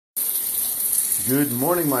Good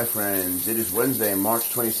morning, my friends. It is Wednesday, March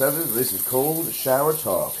 27th. This is Cold Shower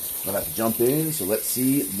Talk. I'm about to jump in, so let's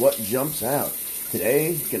see what jumps out. Today,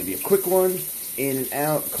 it's going to be a quick one. In and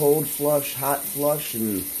out, cold flush, hot flush,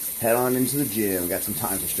 and head on into the gym. Got some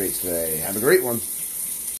time for straights today. Have a great one.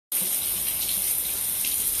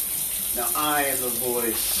 Now, I am the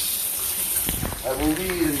voice. I will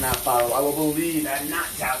lead and not follow. I will believe and not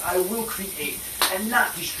doubt. I will create and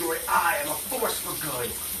not destroy. I am a force for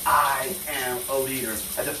good. I am a leader.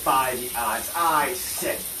 I defy the odds. I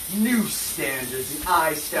set new standards and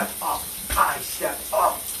I step up. I step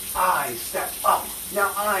up. I step up.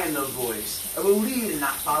 Now I am the voice. I will lead and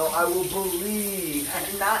not follow. I will believe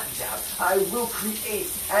and not doubt. I will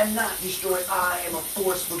create and not destroy. I am a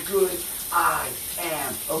force for good. I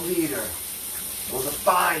am a leader. I will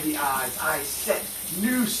defy the odds. I set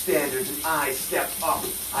new standards and I step up.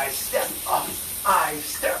 I step up. I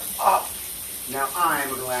step up. Now I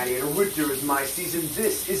am a gladiator. Winter is my season.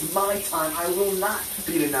 This is my time. I will not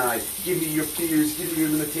be denied. Give me your fears. Give me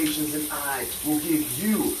your limitations, and I will give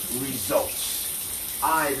you results.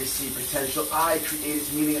 I receive potential. I create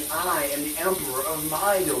its meaning, and I am the emperor of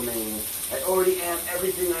my domain. I already am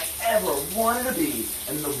everything I ever wanted to be,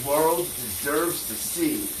 and the world deserves to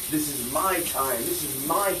see. This is my time. This is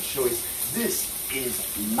my choice. This is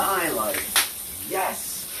my life.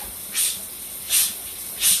 Yes.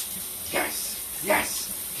 Yes.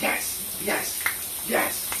 Yes, yes, yes,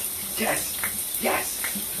 yes, yes, yes,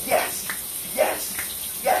 yes, yes,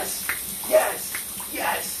 yes, yes,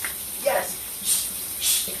 yes, yes.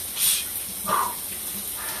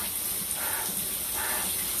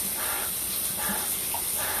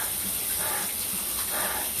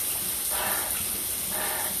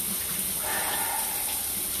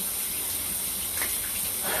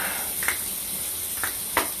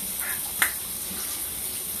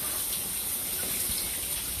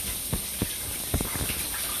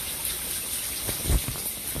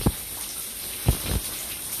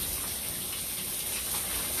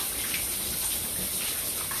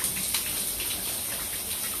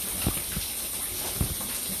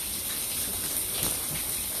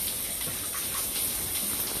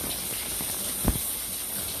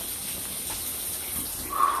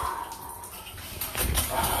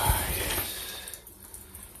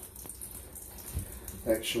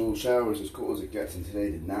 Actual shower is as cold as it gets, and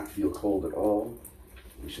today did not feel cold at all.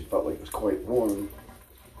 At least it felt like it was quite warm.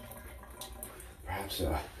 Perhaps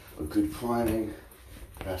a good priming,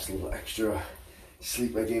 perhaps a little extra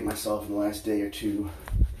sleep I gave myself in the last day or two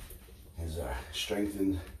has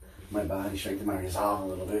strengthened my body, strengthened my resolve a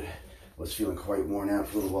little bit. I was feeling quite worn out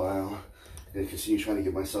for a little while. I'm going to continue trying to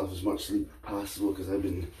give myself as much sleep as possible because I've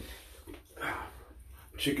been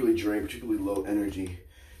particularly drained, particularly low energy,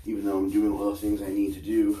 even though I'm doing all the things I need to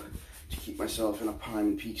do to keep myself in a prime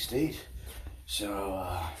and peak state. So,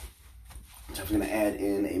 I'm definitely going to add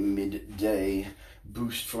in a midday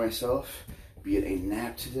boost for myself, be it a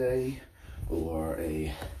nap today or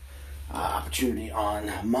a opportunity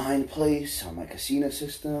on Mind Place, on my casino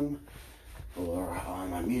system, or on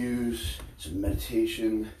my Muse, some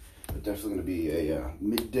meditation. But definitely going to be a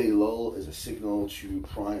midday lull as a signal to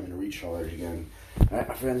prime and recharge again. All right,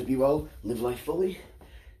 my friends, be well, live life fully.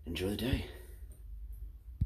 Enjoy the day.